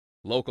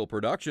Local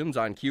productions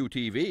on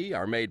QTV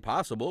are made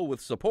possible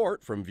with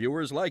support from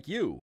viewers like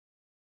you.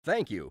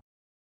 Thank you.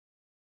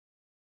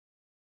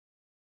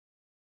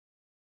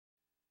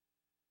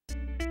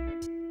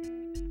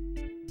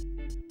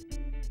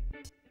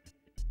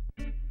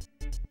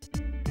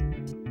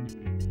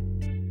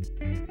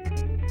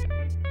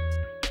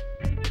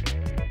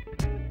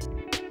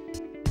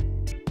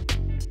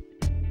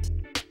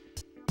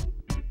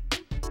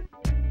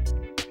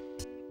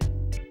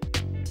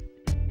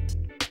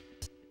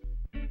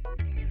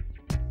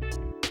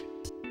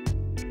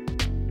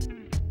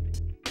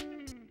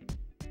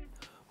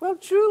 Well,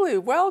 Julie,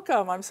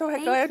 welcome. I'm so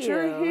glad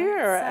you're Thank you.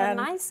 here. So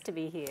nice to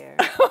be here.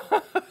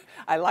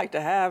 I like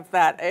to have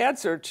that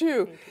answer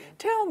too.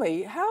 Tell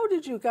me, how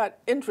did you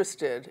get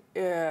interested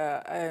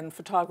in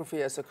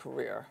photography as a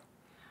career?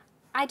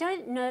 I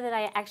don't know that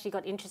I actually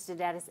got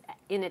interested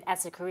in it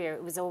as a career.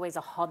 It was always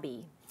a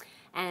hobby.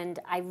 And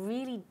I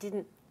really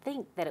didn't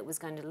think that it was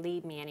going to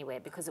lead me anywhere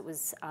because it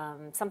was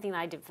something that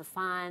I did for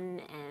fun,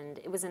 and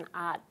it was an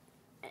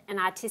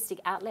artistic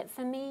outlet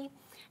for me.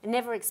 I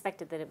never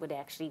expected that it would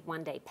actually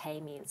one day pay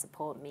me and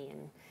support me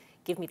and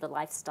give me the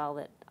lifestyle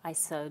that I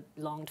so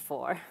longed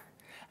for.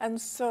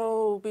 And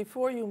so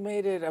before you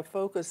made it a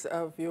focus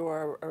of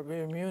your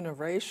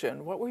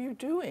remuneration, what were you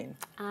doing?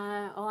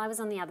 Well, I was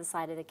on the other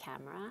side of the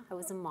camera. I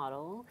was a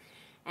model.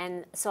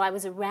 And so I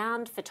was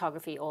around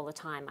photography all the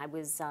time. I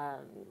was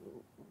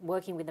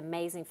working with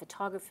amazing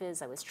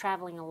photographers. I was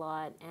traveling a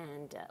lot,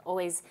 and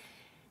always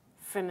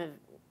from a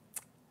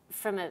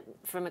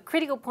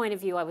critical point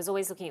of view, I was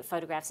always looking at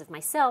photographs of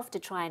myself to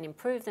try and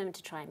improve them,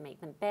 to try and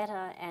make them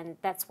better. And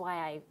that's why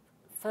I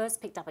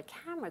first picked up a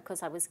camera,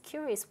 because I was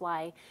curious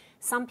why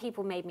some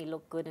people made me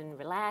look good and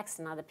relaxed,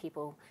 and other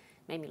people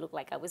made me look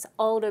like I was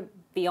older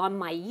beyond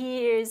my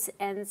years.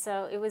 And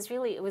so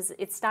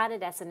it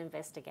started as an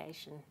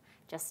investigation,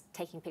 just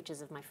taking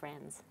pictures of my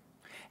friends.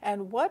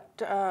 And what,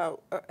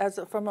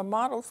 from a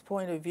model's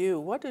point of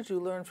view, what did you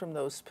learn from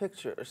those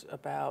pictures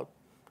about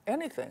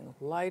anything?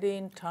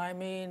 Lighting,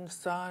 timing,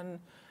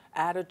 sun,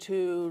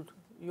 attitude,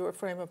 your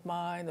frame of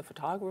mind, the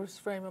photographer's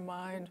frame of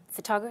mind?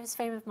 Photographer's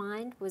frame of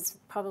mind was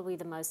probably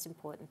the most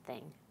important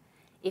thing.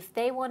 If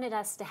they wanted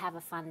us to have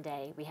a fun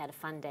day, we had a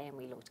fun day and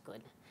we looked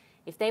good.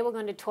 If they were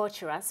going to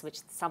torture us,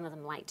 which some of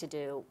them like to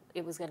do,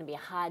 it was going to be a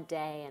hard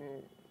day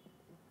and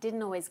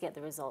didn't always get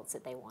the results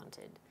that they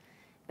wanted.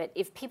 But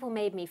if people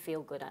made me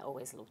feel good, I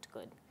always looked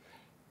good.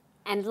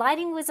 And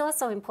lighting was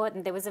also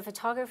important. There was a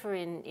photographer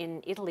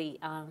in Italy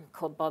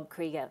called Bob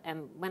Krieger,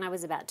 and when I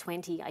was about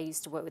 20, I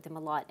used to work with him a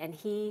lot, and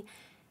he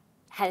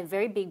had a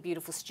very big,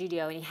 beautiful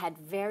studio, and he had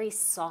very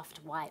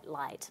soft white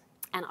light.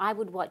 And I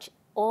would watch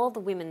all the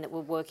women that were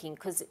working,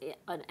 because in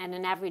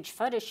an average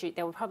photo shoot,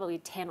 there were probably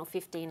 10 or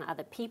 15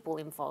 other people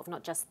involved,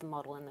 not just the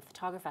model and the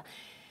photographer.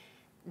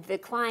 The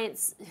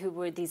clients, who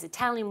were these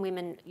Italian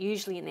women,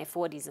 usually in their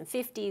 40s and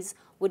 50s,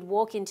 would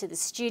walk into the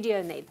studio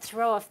and they'd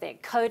throw off their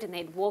coat and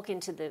they'd walk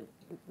into the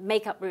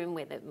makeup room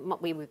where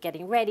we were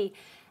getting ready,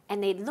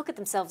 and they'd look at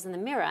themselves in the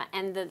mirror,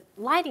 and the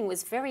lighting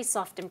was very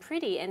soft and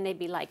pretty, and they'd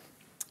be like,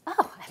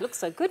 oh, I look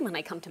so good when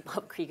I come to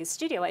Bob Krieger's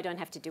studio. I don't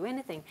have to do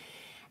anything.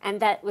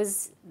 And that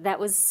was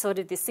sort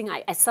of this thing.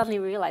 I suddenly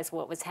realized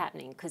what was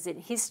happening, because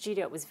in his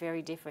studio it was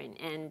very different.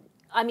 And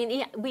I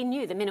mean, we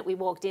knew the minute we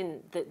walked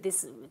in that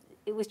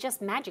it was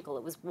just magical.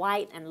 It was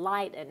white and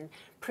light and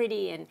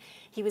pretty, and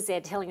he was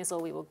there telling us all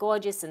we were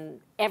gorgeous,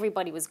 and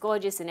everybody was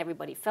gorgeous, and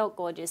everybody felt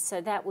gorgeous.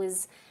 So that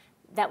was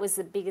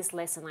the biggest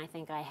lesson I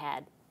think I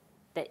had,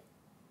 that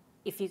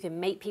if you can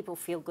make people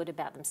feel good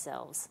about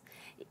themselves,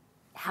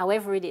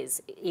 however it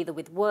is, either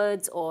with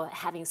words or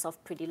having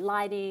soft, pretty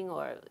lighting,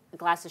 or a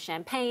glass of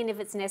champagne if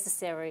it's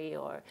necessary,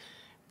 or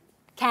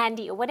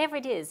candy, or whatever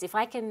it is, if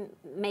I can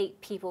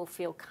make people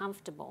feel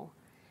comfortable,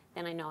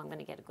 then I know I'm going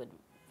to get a good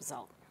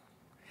result.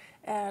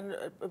 And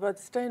but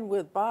staying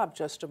with Bob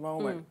just a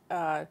moment,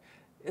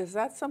 is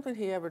that something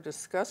he ever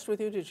discussed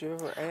with you? Did you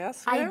ever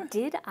ask him? I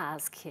did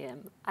ask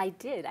him. I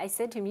did. I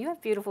said to him, you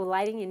have beautiful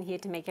lighting in here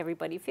to make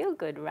everybody feel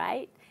good,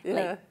 right? Yeah.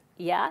 Like,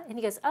 yeah? And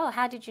he goes, oh,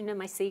 how did you know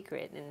my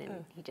secret? And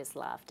then he just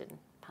laughed and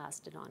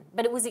passed it on.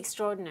 But it was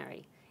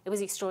extraordinary. It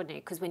was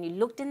extraordinary, because when you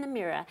looked in the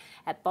mirror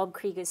at Bob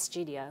Krieger's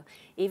studio,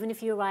 even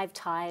if you arrived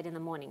tired in the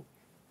morning,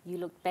 you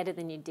looked better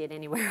than you did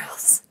anywhere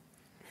else.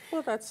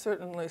 Well, that's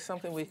certainly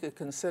something we could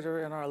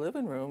consider in our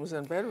living rooms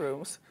and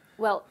bedrooms.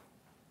 Well,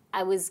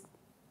 I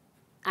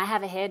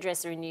have a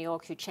hairdresser in New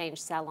York who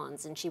changed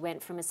salons, and she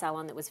went from a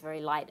salon that was very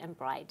light and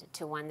bright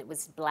to one that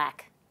was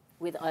black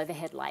with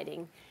overhead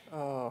lighting.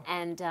 Oh.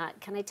 And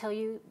can I tell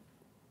you,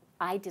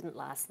 I didn't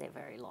last there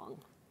very long.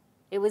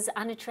 It was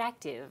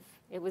unattractive.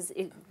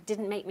 It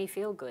didn't make me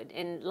feel good.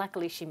 And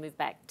luckily she moved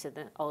back to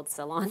the old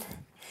salon.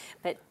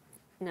 But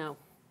no,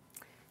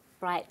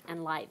 bright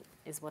and light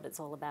is what it's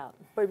all about.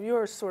 But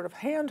you're sort of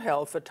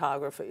handheld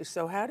photography,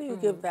 so how do you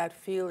give that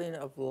feeling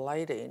of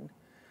lighting,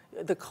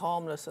 the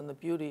calmness and the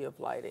beauty of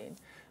lighting,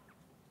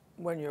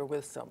 when you're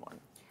with someone?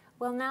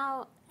 Well,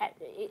 now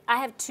I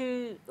have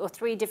 2 or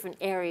 3 different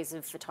areas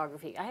of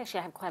photography. I actually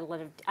have quite a lot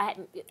of. I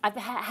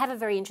have a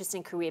very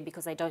interesting career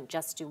because I don't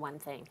just do one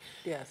thing.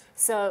 Yes.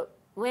 So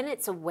when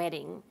it's a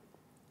wedding,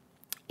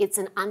 it's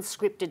an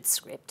unscripted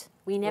script.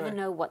 We never Right.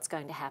 know what's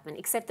going to happen,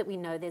 except that we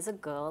know there's a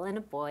girl and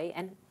a boy,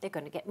 and they're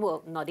going to get,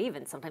 well, not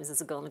even. Sometimes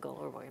there's a girl and a girl,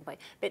 or a boy and a boy.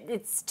 But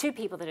it's 2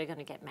 people that are going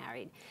to get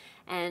married.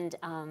 And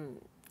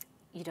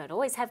you don't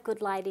always have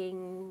good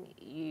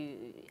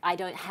lighting. I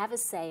don't have a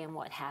say in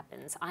what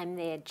happens. I'm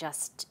there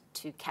just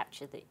to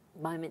capture the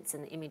moments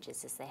and the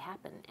images as they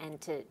happen, and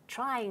to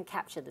try and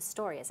capture the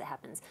story as it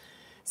happens.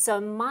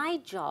 So my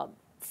job,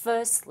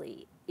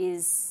 firstly,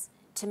 is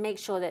to make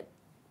sure that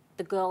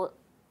the girl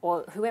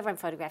or whoever I'm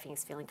photographing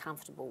is feeling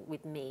comfortable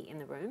with me in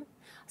the room.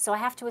 So I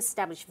have to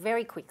establish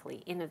very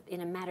quickly,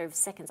 in a matter of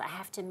seconds, I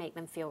have to make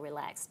them feel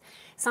relaxed.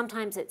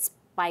 Sometimes it's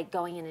by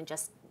going in and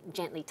just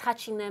gently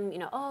touching them, you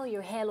know, oh,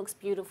 your hair looks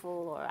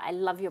beautiful, or I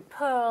love your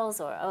pearls,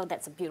 or oh,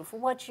 that's a beautiful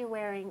watch you're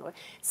wearing, or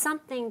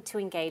something to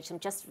engage them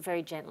just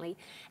very gently.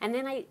 And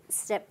then I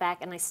step back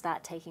and I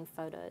start taking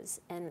photos.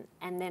 And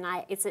then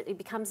it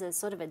becomes a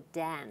sort of a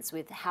dance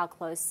with how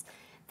close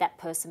that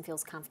person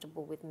feels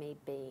comfortable with me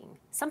being.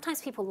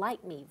 Sometimes people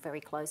like me very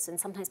close, and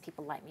sometimes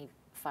people like me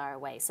far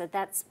away. So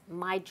that's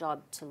my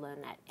job to learn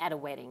that at a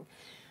wedding.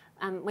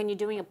 When you're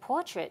doing a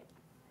portrait,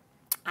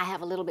 I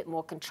have a little bit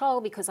more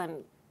control because I'm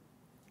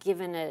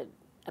given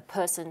a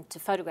person to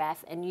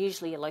photograph, and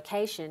usually a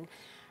location.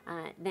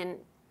 Then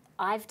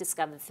I've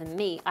discovered, for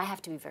me, I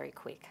have to be very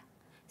quick.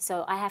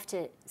 So I have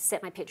to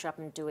set my picture up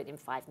and do it in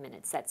 5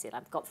 minutes. That's it.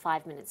 I've got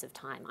 5 minutes of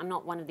time. I'm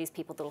not one of these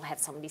people that will have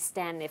somebody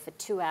stand there for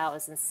 2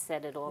 hours and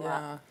set it all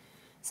up.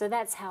 So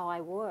that's how I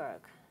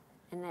work.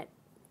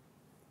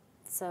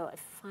 So I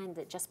find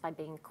that just by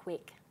being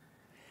quick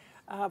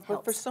But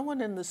helps. for someone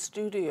in the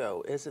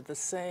studio, is it the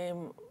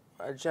same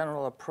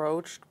general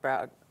approach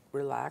about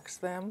relax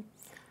them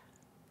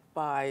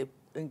by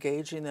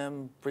engaging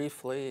them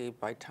briefly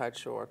by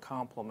touch or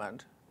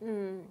compliment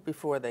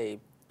before they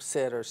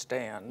sit or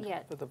stand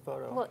for the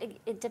photo? Well,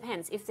 it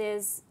depends. If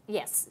there's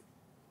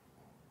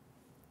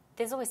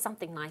always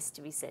something nice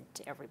to be said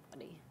to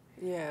everybody.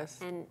 Yes.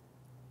 And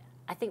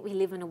I think we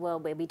live in a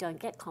world where we don't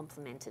get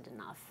complimented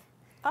enough.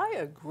 I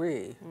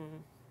agree.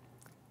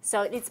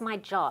 So it's my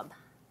job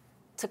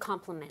to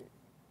compliment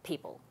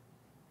people.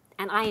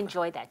 And I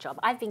enjoy that job.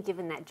 I've been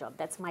given that job.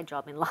 That's my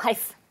job in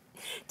life,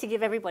 to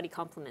give everybody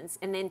compliments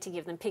and then to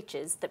give them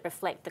pictures that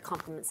reflect the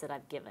compliments that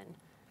I've given.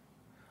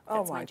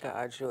 Oh my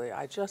God, Julie,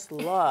 I just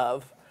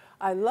love,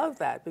 I love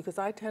that because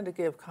I tend to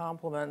give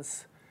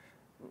compliments,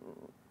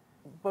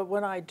 but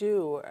when I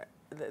do,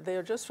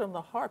 they're just from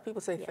the heart.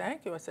 People say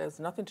thank you. I say it's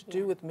nothing to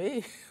do with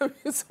me.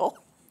 It's all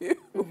you.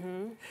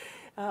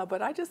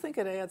 But I just think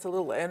it adds a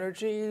little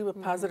energy,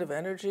 positive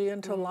energy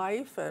into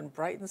life, and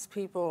brightens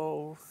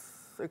people's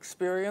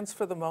experience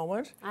for the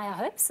moment. I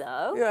hope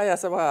so. Yeah,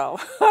 yes, well,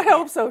 I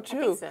hope so too.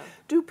 I think so.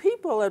 Do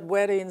people at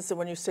weddings,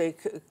 when you say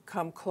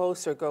come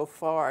closer, go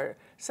far,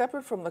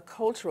 separate from the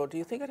cultural, do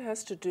you think it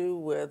has to do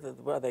with,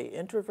 are they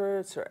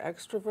introverts or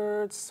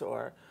extroverts,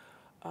 or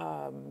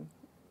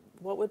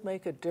what would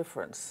make a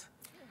difference?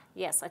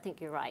 Yes, I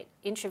think you're right.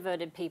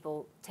 Introverted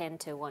people tend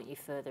to want you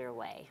further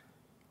away.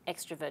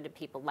 Extroverted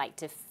people like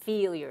to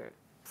feel your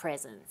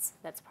presence.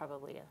 That's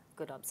probably a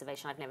good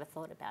observation. I've never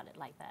thought about it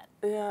like that.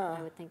 Yeah.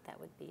 I would think that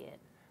would be it.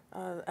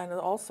 And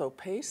also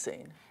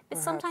pacing. But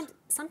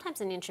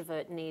sometimes an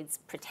introvert needs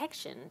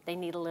protection. They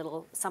need a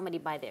little somebody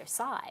by their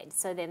side.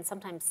 So then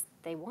sometimes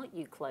they want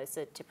you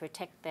closer to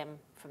protect them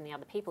from the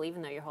other people,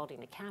 even though you're holding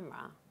the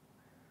camera.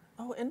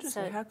 Oh,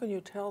 interesting. So- How can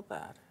you tell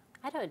that?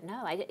 I don't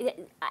know.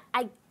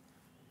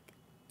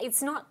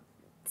 It's not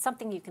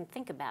something you can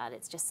think about.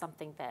 It's just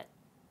something that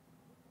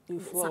You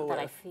it's flow something that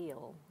I with.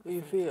 feel.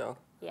 You feel.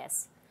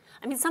 Yes.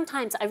 I mean,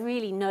 sometimes I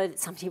really know that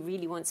somebody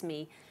really wants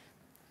me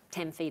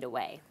 10 feet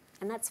away,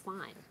 and that's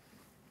fine.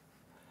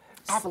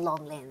 I have a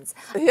long lens.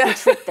 Yeah.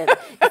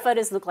 The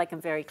photos look like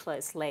I'm very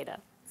close later.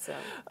 So.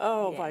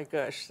 Oh yeah. my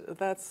gosh,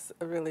 that's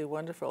really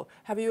wonderful.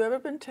 Have you ever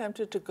been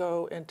tempted to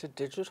go into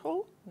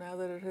digital now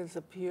that it has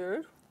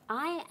appeared?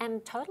 I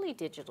am totally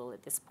digital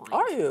at this point.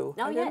 Are you?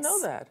 Oh, I didn't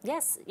know that.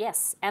 Yes,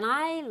 yes. And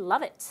I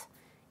love it.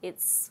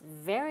 It's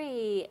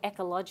very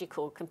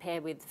ecological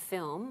compared with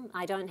film.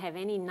 I don't have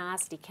any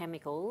nasty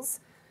chemicals.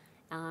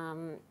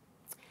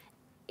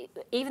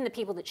 Even the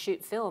people that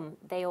shoot film,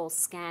 they all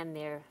scan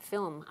their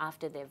film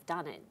after they've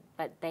done it,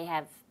 but they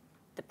have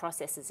the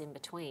processes in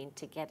between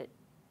to get it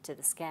to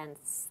the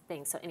scans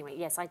thing. So anyway,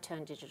 yes, I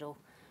turned digital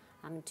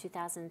in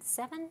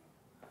 2007.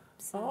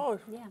 So, Oh.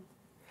 yeah.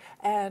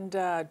 And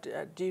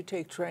do you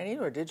take training,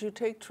 or did you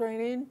take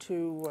training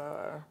to?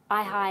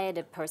 I hired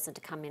a person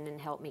to come in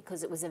and help me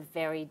because it was a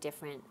very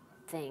different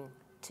thing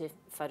to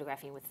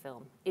photographing with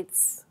film.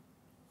 It's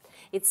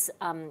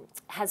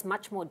has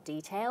much more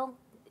detail.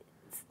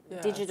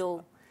 Yes.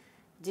 Digital.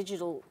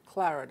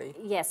 Clarity.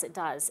 Yes, it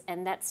does,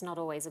 and that's not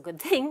always a good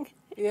thing.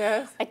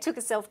 Yes. I took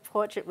a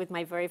self-portrait with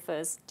my very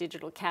first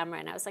digital camera,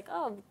 and I was like,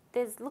 oh,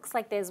 looks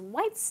like there's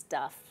white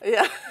stuff.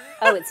 Yeah.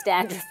 Oh, it's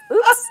dandruff.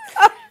 Oops.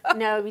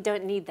 No, we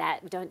don't need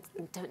that. We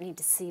don't need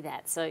to see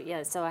that. So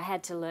yeah, so I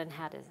had to learn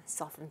how to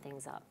soften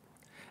things up.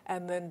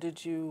 And then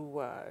did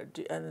you,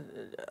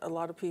 and a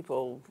lot of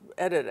people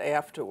edit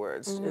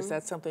afterwards. Is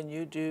that something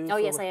you do? Oh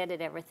yes, I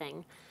edit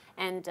everything.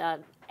 And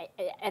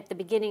at the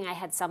beginning I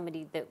had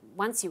somebody that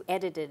once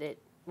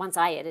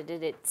I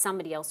edited it,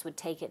 somebody else would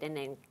take it and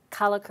then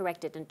color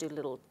correct it and do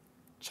little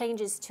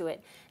changes to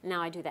it.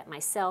 Now I do that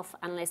myself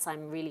unless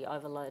I'm really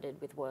overloaded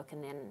with work,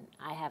 and then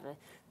I have a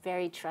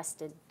very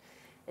trusted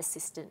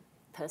assistant,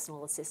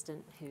 personal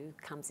assistant who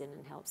comes in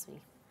and helps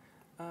me.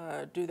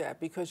 Do that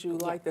because you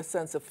like the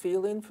sense of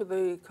feeling for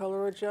the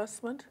color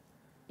adjustment?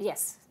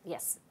 Yes,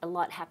 yes. A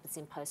lot happens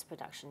in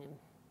post-production in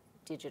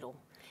digital.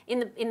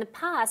 In the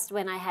past,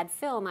 when I had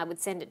film, I would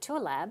send it to a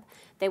lab,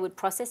 they would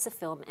process the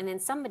film, and then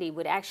somebody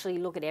would actually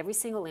look at every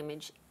single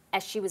image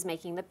as she was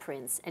making the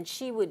prints, and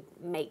she would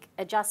make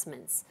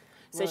adjustments.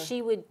 So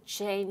she would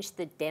change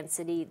the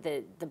density,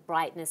 the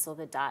brightness or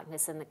the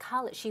darkness, and the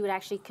color. She would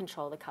actually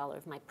control the color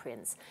of my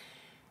prints.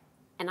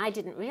 And I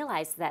didn't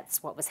realize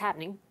that's what was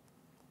happening,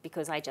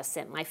 because I just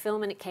sent my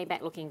film and it came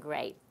back looking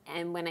great.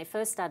 And when I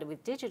first started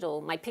with digital,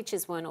 my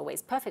pictures weren't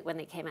always perfect when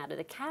they came out of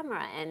the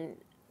camera. And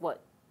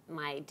what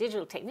my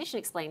digital technician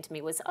explained to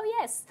me was, oh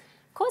yes,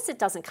 of course it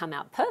doesn't come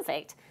out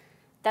perfect.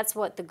 That's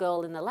what the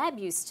girl in the lab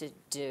used to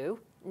do.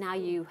 Now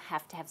you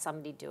have to have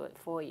somebody do it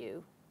for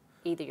you.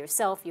 Either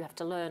yourself, you have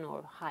to learn,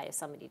 or hire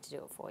somebody to do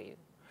it for you.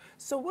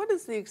 So what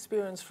does the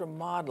experience from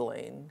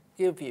modeling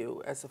give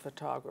you as a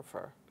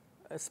photographer,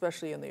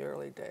 especially in the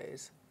early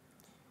days?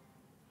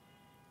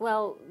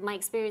 Well, my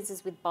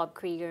experiences with Bob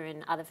Krieger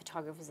and other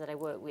photographers that I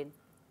work with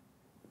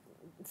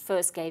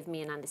first gave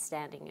me an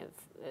understanding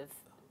of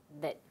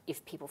that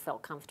if people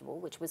felt comfortable,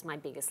 which was my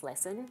biggest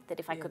lesson,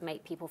 that if I could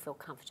make people feel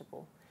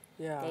comfortable,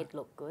 they'd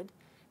look good.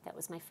 That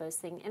was my first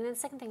thing. And then the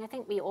second thing, I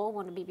think we all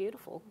want to be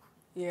beautiful.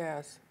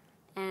 Yes.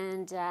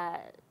 And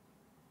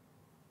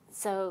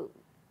so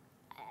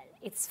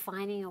it's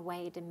finding a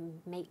way to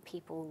make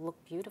people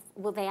look beautiful.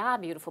 Well, they are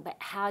beautiful, but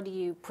how do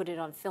you put it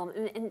on film?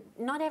 And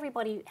not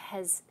everybody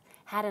has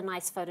had a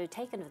nice photo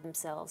taken of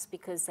themselves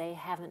because they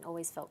haven't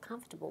always felt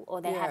comfortable,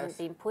 or they haven't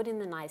been put in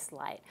the nice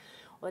light,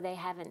 or they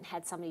haven't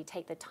had somebody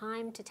take the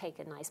time to take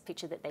a nice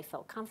picture that they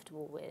felt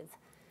comfortable with.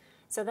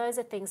 So those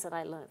are things that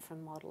I learned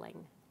from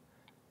modeling.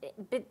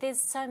 But there's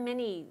so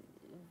many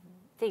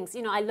things.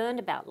 You know, I learned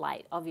about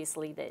light,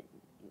 obviously, that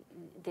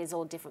there's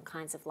all different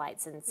kinds of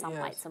lights, and some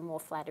lights are more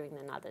flattering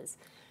than others.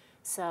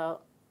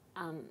 So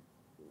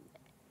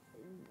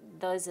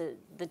those are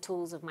the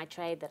tools of my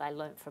trade that I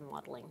learned from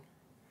modeling.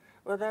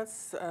 Well,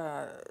 that's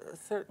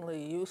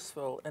certainly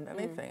useful in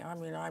anything. I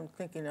mean, I'm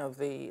thinking of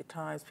the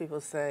times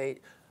people say,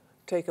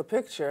 take a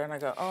picture, and I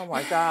go, oh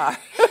my God,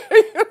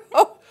 you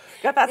know,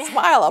 got that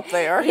smile up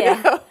there,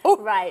 you know?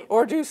 Right.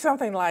 Or do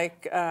something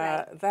like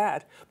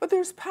that. But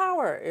there's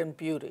power in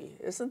beauty,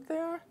 isn't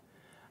there?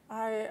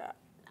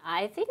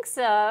 I think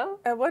so.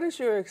 And what is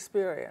your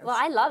experience? Well,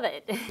 I love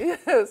it.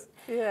 Yes,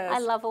 yes. I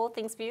love all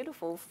things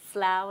beautiful.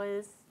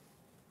 Flowers,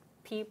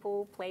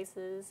 people,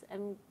 places,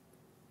 and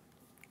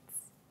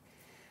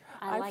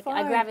I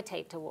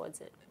gravitate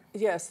towards it.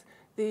 Yes.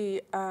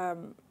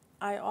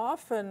 I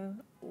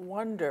often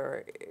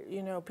wonder,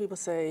 you know, people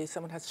say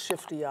someone has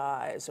shifty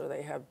eyes, or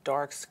they have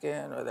dark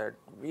skin, or they're,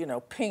 you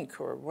know,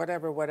 pink, or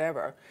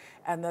whatever,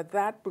 and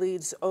that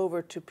bleeds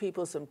over to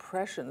people's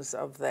impressions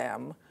of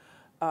them,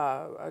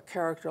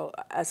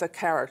 as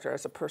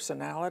a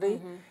personality.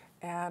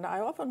 And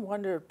I often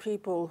wonder,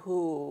 people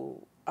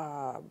who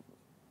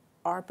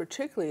aren't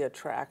particularly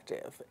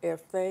attractive,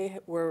 if they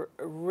were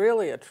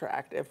really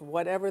attractive,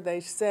 whatever they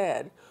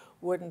said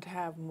wouldn't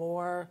have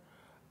more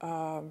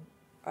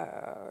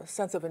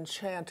sense of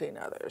enchanting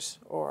others,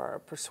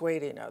 or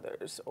persuading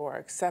others, or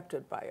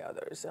accepted by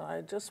others. And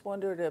I just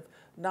wondered if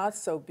not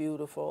so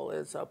beautiful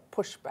is a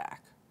pushback.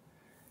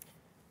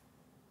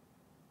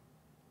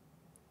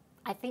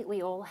 I think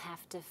we all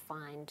have to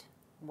find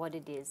what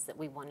it is that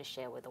we want to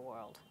share with the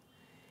world.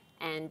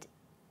 And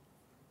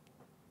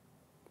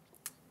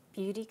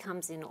beauty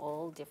comes in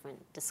all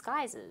different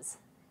disguises.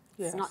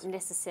 Yes. It's not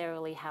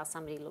necessarily how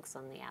somebody looks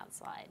on the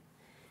outside.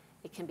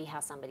 It can be how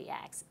somebody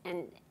acts.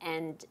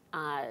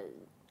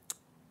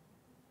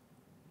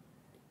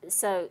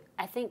 So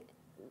I think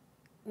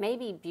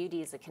maybe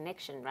beauty is a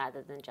connection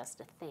rather than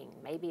just a thing.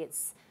 Maybe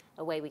it's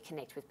a way we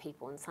connect with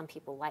people, and some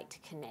people like to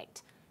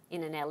connect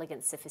in an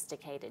elegant,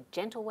 sophisticated,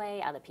 gentle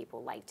way. Other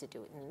people like to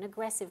do it in an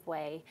aggressive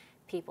way.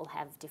 People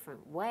have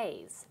different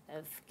ways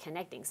of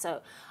connecting.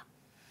 So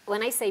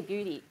when I say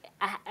beauty,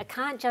 I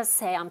can't just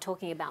say I'm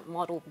talking about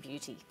model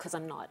beauty, because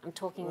I'm not. I'm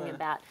talking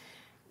about,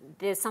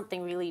 there's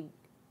something really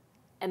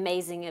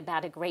amazing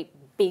about a great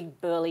big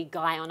burly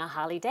guy on a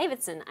Harley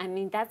Davidson. I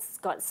mean, that's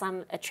got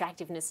some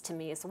attractiveness to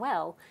me as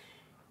well,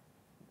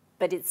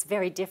 but it's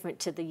very different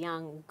to the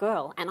young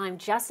girl. And I'm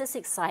just as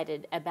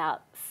excited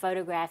about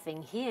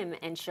photographing him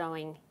and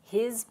showing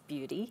his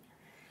beauty,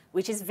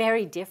 which is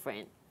very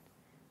different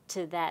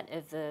to that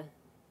of the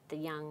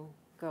young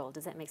girl.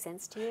 Does that make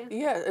sense to you?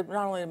 Yeah, it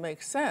not only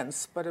makes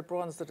sense, but it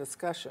broadens the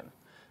discussion.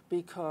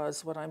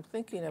 because what I'm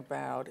thinking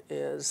about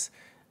is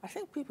I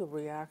think people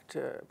react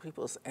to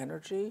people's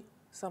energy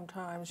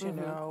sometimes, you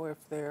know, if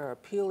they're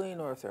appealing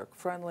or if they're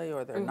friendly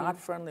or they're not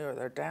friendly or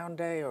they're down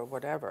day or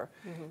whatever.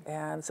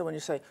 And so when you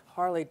say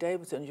Harley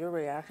Davidson, you're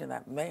reacting to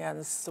that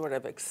man's sort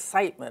of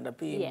excitement of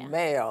being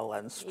male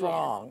and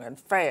strong and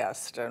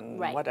fast and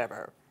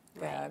whatever.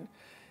 And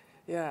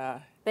yeah.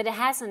 But it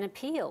has an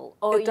appeal.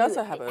 It does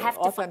have an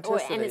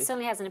authenticity. And it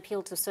certainly has an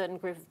appeal to a certain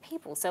group of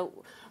people. So,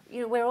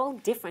 you know, we're all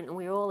different and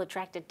we're all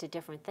attracted to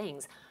different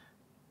things.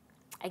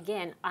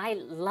 Again, I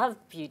love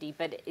beauty,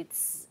 but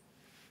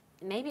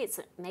maybe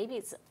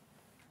it's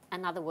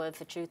another word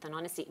for truth and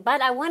honesty.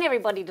 But I want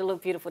everybody to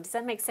look beautiful. Does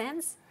that make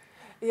sense?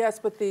 Yes,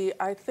 but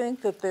I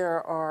think that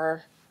there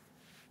are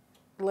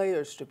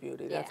layers to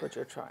beauty. That's what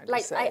you're trying to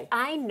say.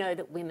 I know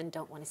that women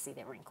don't want to see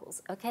their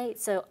wrinkles, okay?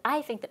 So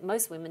I think that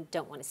most women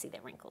don't want to see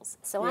their wrinkles.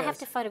 So I have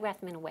to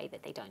photograph them in a way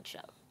that they don't show.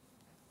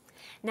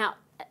 Now,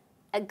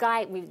 a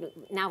guy,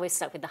 now we're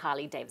stuck with the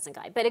Harley Davidson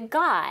guy, but a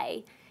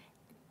guy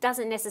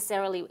doesn't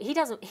necessarily, he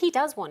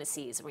does want to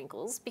see his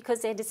wrinkles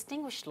because they're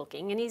distinguished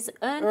looking and he's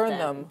earned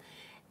them.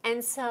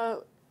 And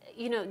so,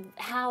 you know,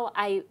 how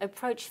I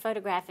approach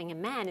photographing a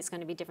man is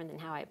going to be different than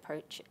how I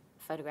approach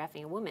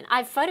photographing a woman.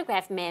 I've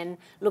photographed men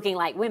looking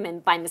like women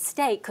by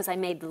mistake because I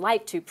made the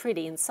light too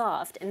pretty and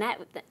soft, and that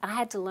I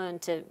had to learn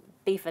to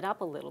beef it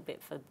up a little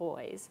bit for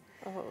boys.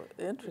 Oh,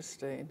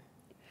 interesting.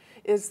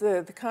 Is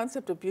the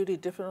concept of beauty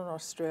different in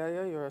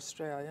Australia? You're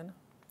Australian.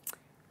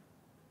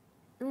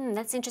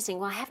 That's interesting.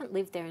 Well, I haven't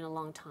lived there in a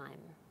long time.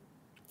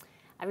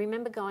 I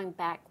remember going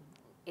back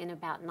in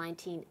about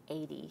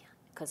 1980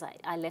 because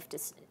I left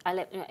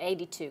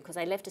 82 because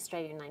I left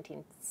Australia in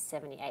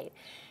 1978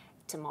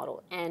 to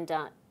model, and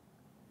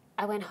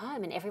I went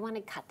home and everyone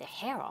had cut their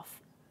hair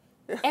off.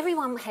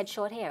 Everyone had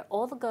short hair.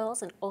 All the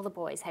girls and all the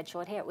boys had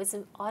short hair. It was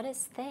the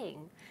oddest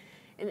thing.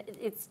 And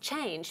it's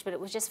changed, but it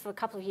was just for a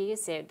couple of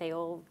years there. They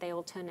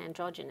all turned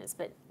androgynous.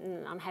 But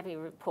I'm happy to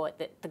report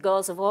that the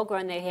girls have all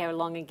grown their hair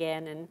long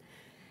again,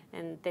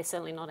 and they're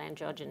certainly not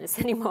androgynous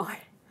anymore.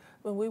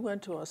 When we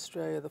went to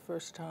Australia the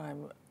first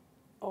time,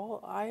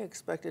 I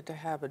expected to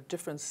have a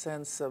different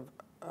sense of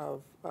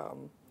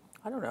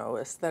I don't know,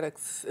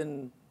 aesthetics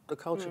in the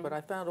culture, but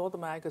I found all the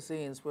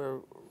magazines were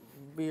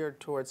veered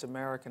towards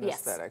American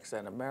aesthetics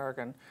and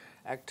American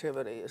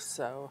activities.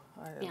 So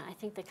I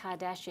think the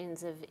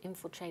Kardashians have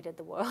infiltrated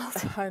the world.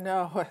 I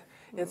know.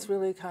 It's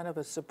really kind of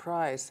a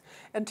surprise.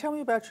 And tell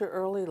me about your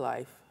early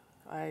life.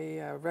 I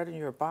read in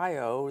your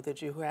bio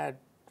that you had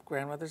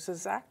grandmothers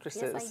as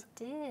actresses. Yes,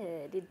 I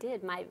did. It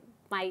did.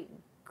 My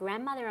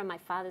grandmother on my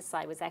father's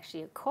side was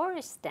actually a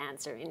chorus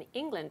dancer in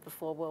England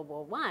before World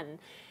War I.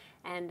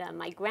 And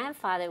my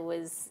grandfather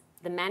was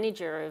the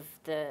manager of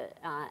the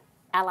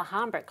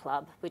Alhambra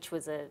Club, which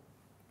was a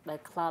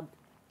club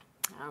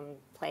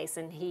place,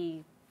 and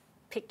he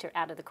picked her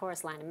out of the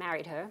chorus line and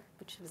married her,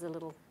 which was a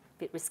little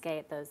bit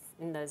risque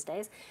in those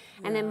days.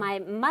 And then my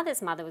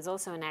mother's mother was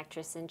also an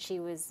actress, and she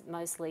was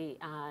mostly,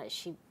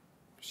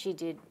 she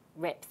did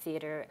rep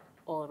theatre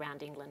all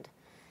around England.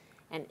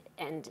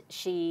 And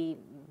she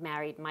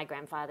married my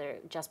grandfather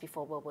just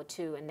before World War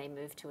II, and they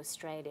moved to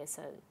Australia.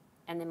 So,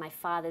 and then my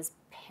father's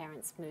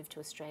parents moved to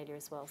Australia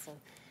as well. So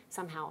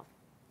somehow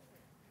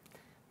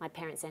my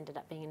parents ended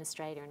up being in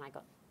Australia, and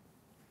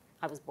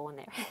I was born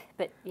there.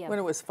 But yeah. When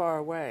it was far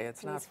away,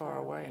 it's not far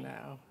away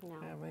now. No.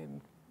 I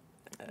mean,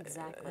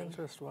 exactly.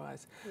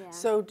 Interest-wise. Yeah.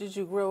 So did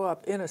you grow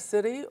up in a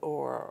city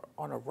or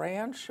on a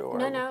ranch? Or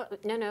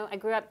No. I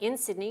grew up in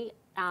Sydney.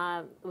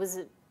 It was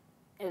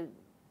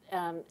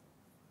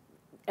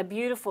a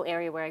beautiful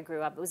area where I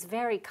grew up. It was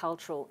very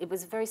cultural. It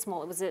was very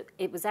small.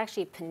 It was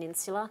actually a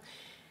peninsula,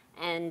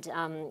 and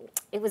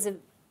it was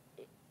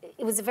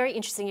a very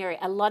interesting area.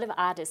 A lot of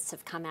artists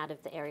have come out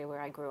of the area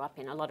where I grew up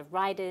in. A lot of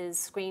writers,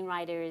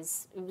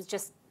 screenwriters. It was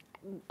just,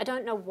 I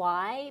don't know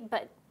why,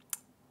 but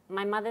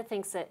my mother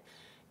thinks that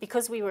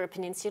because we were a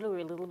peninsula, we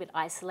were a little bit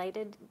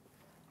isolated,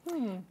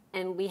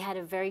 and we had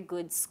a very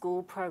good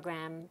school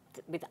program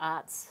with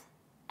arts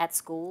at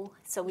school.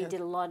 So we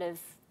did a lot of,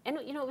 and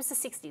you know, it was the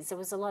 60s. There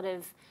was a lot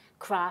of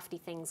crafty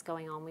things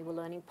going on. We were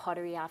learning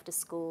pottery after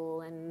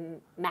school and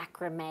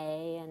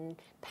macrame and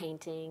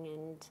painting,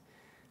 and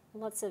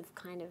lots of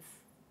kind of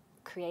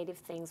creative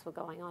things were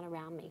going on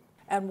around me.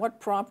 And what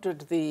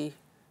prompted the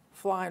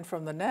flying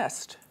from the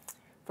nest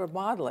for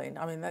modeling?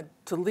 I mean,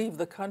 to leave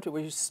the country,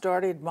 where you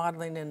started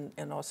modeling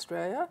in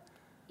Australia?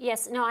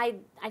 Yes, no, I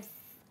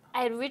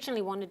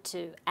originally wanted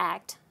to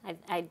act.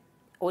 I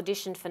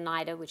auditioned for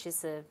NIDA, which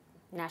is the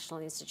National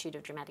Institute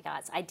of Dramatic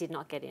Arts. I did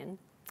not get in.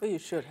 Well, you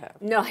should have.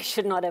 No, I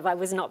should not have. I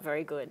was not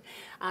very good.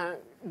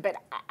 But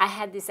I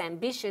had this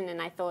ambition,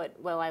 and I thought,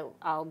 well,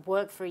 I'll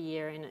work for a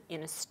year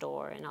in a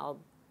store, and I'll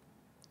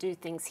do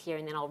things here,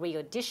 and then I'll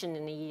re-audition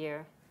in a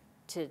year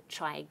to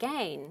try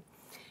again.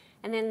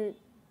 And then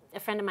a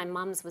friend of my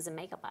mum's was a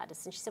makeup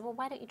artist, and she said, well,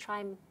 why don't you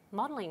try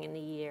modeling in a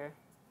year?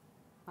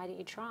 Why don't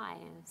you try?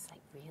 And it's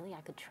like, really?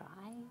 I could try?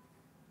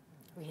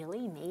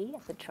 Really? Me? I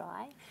could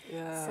try?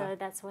 Yeah. So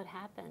that's what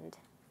happened.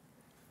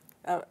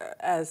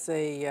 As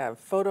a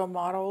photo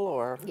model,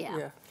 or?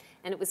 Yeah.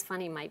 And it was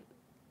funny,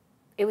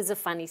 it was a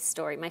funny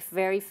story. My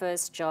very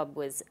first job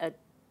was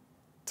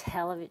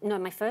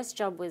my first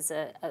job was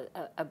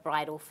a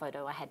bridal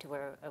photo. I had to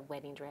wear a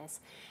wedding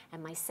dress.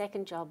 And my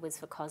second job was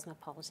for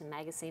Cosmopolitan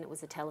magazine. It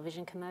was a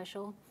television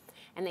commercial.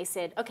 And they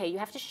said, okay, you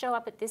have to show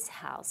up at this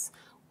house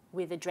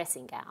with a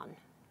dressing gown.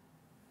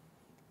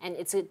 And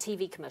it's a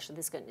TV commercial.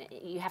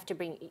 You have to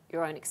bring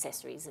your own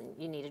accessories and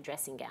you need a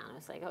dressing gown. I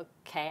was like,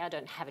 okay, I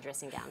don't have a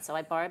dressing gown. So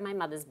I borrowed my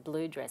mother's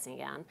blue dressing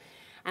gown.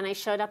 And I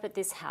showed up at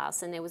this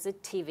house and there was a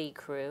TV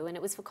crew and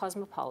it was for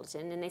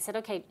Cosmopolitan. And they said,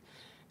 okay,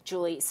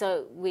 Julie,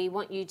 so we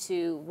want you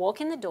to walk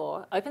in the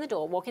door, open the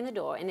door, walk in the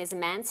door, and there's a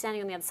man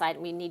standing on the other side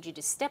and we need you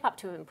to step up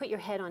to him and put your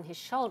head on his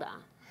shoulder.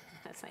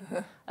 I was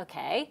like,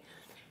 okay.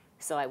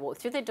 So I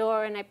walked through the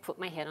door and I put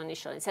my head on his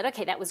shoulder and said,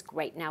 okay, that was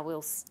great, now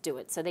we'll do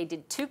it. So they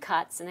did 2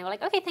 cuts and they were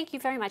like, okay, thank you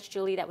very much,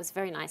 Julie, that was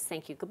very nice,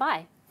 thank you,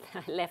 goodbye.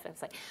 I left, I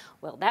was like,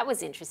 well, that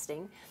was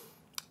interesting.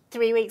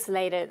 3 weeks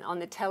later on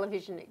the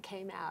television it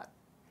came out,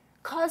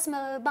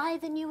 Cosmo, buy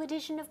the new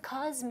edition of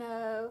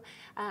Cosmo,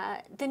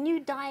 the new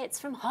diets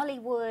from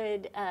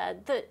Hollywood,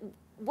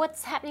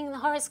 what's happening in the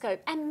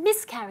horoscope, and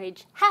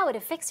miscarriage, how it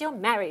affects your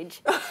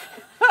marriage.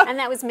 And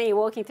that was me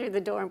walking through the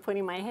door and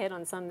putting my head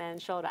on some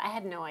man's shoulder. I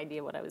had no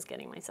idea what I was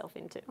getting myself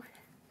into.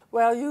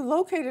 Well, you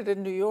located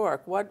in New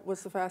York. What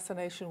was the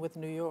fascination with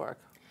New York?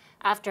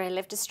 After I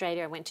left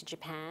Australia, I went to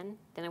Japan,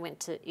 then I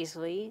went to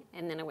Italy,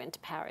 and then I went to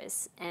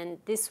Paris. And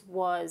this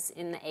was,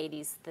 in the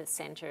 80s, the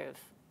center of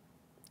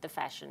the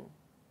fashion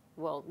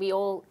world.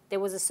 There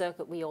was a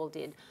circuit we all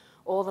did.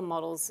 All the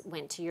models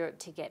went to Europe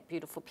to get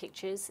beautiful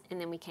pictures,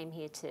 and then we came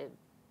here to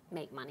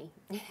make money.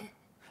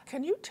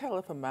 Can you tell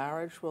if a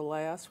marriage will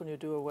last when you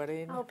do a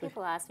wedding? Oh,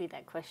 people ask me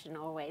that question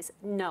always.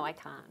 No, I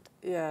can't.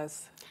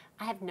 Yes.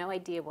 I have no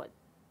idea what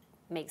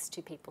makes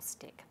 2 people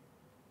stick.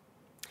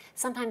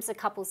 Sometimes the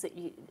couples that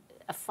you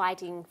are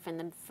fighting from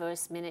the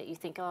first minute, you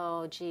think,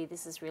 oh, gee,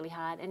 this is really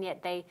hard, and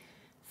yet they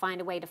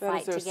find a way to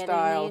fight together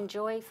and they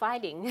enjoy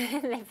fighting.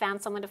 They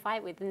found someone to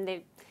fight with and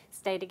they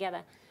stay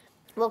together.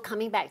 Well,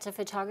 coming back to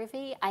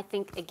photography, I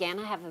think, again,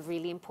 I have a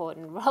really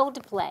important role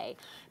to play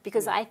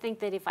because I think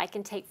that if I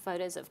can take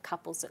photos of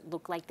couples that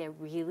look like they're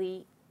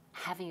really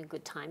having a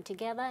good time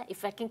together,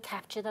 if I can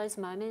capture those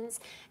moments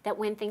that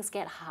when things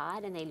get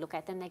hard and they look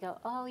at them, they go,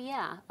 oh,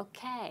 yeah,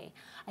 okay.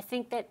 I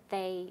think that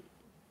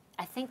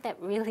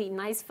really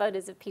nice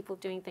photos of people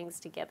doing things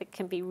together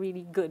can be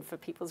really good for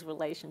people's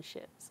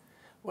relationships.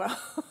 Well,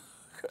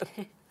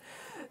 good.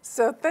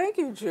 So thank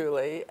you,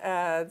 Julie.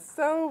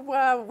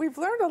 We've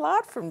learned a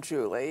lot from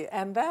Julie,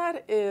 and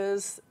that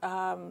is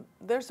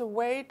there's a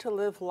way to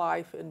live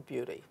life in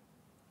beauty.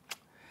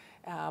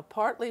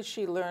 Partly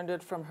she learned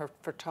it from her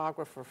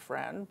photographer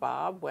friend,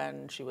 Bob,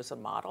 when she was a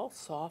model.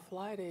 Soft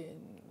lighting,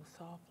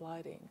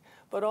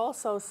 but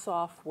also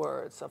soft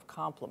words of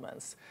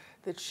compliments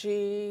that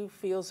she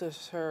feels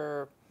is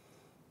her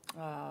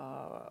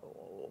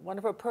one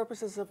of her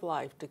purposes of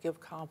life, to give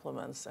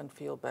compliments and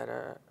feel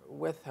better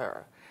with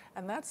her.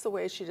 And that's the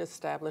way she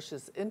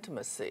establishes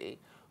intimacy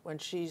when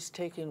she's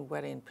taking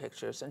wedding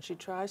pictures. And she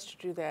tries to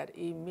do that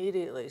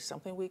immediately,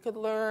 something we could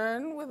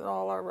learn with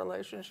all our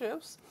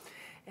relationships.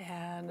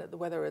 And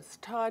whether it's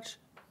touch,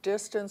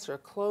 distance, or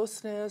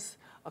closeness,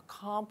 a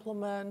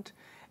compliment,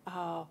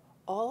 all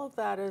of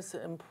that is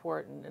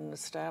important in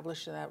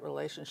establishing that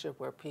relationship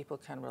where people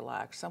can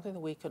relax, something that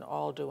we can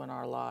all do in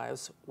our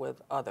lives with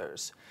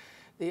others.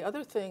 The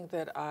other thing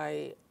that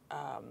I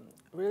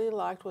really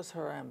liked was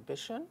her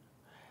ambition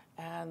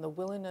and the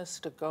willingness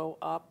to go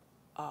up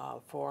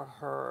for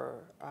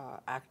her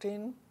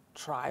acting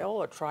trial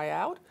or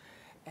tryout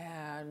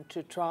and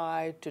to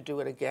try to do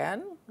it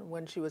again.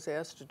 When she was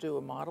asked to do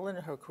a model and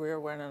her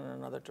career went in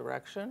another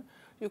direction,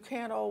 you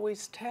can't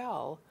always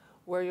tell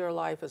where your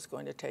life is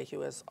going to take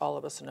you, as all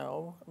of us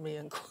know, me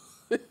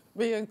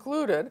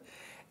included,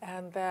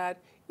 and that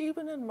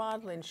even in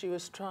modeling, she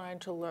was trying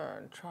to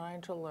learn,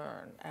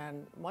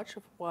 and much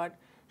of what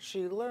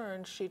she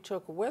learned, she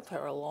took with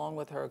her, along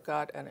with her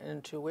gut and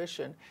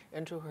intuition,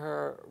 into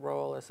her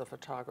role as a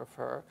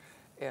photographer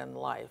in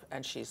life.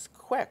 And she's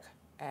quick,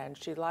 and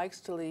she likes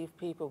to leave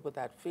people with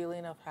that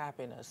feeling of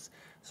happiness.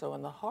 So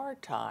in the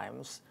hard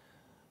times,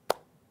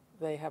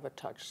 they have a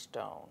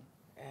touchstone.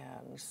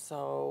 And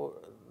so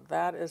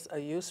that is a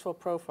useful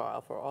profile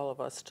for all of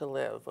us to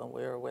live when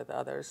we're with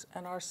others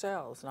and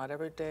ourselves. Not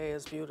every day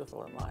is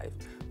beautiful in life,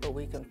 but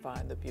we can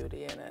find the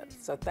beauty in it.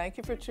 So thank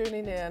you for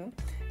tuning in,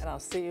 and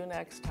I'll see you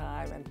next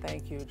time. And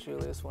thank you,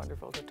 Julie. It's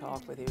wonderful to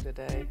talk with you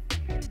today.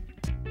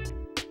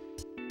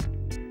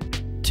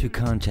 To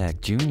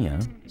contact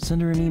Junia,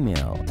 send her an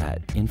email at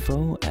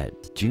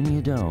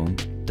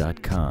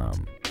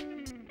info@juniadone.com.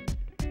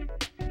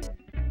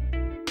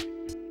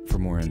 For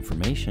more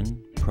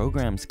information,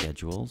 program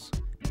schedules,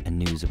 and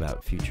news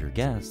about future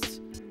guests,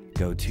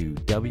 go to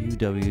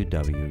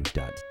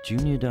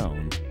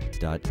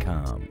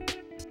www.juniadone.com.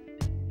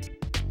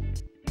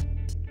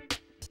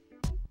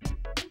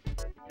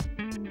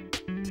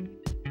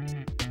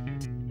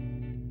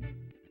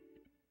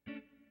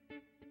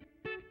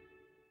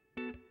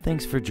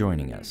 Thanks for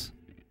joining us.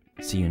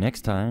 See you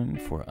next time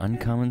for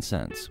Uncommon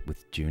Sense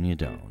with Junia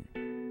Doan.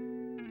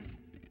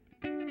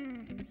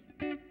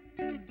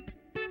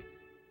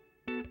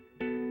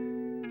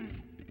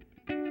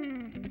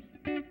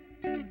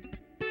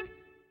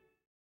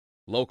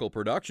 Local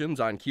productions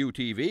on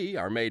QTV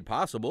are made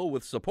possible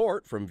with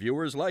support from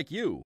viewers like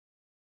you.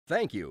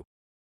 Thank you.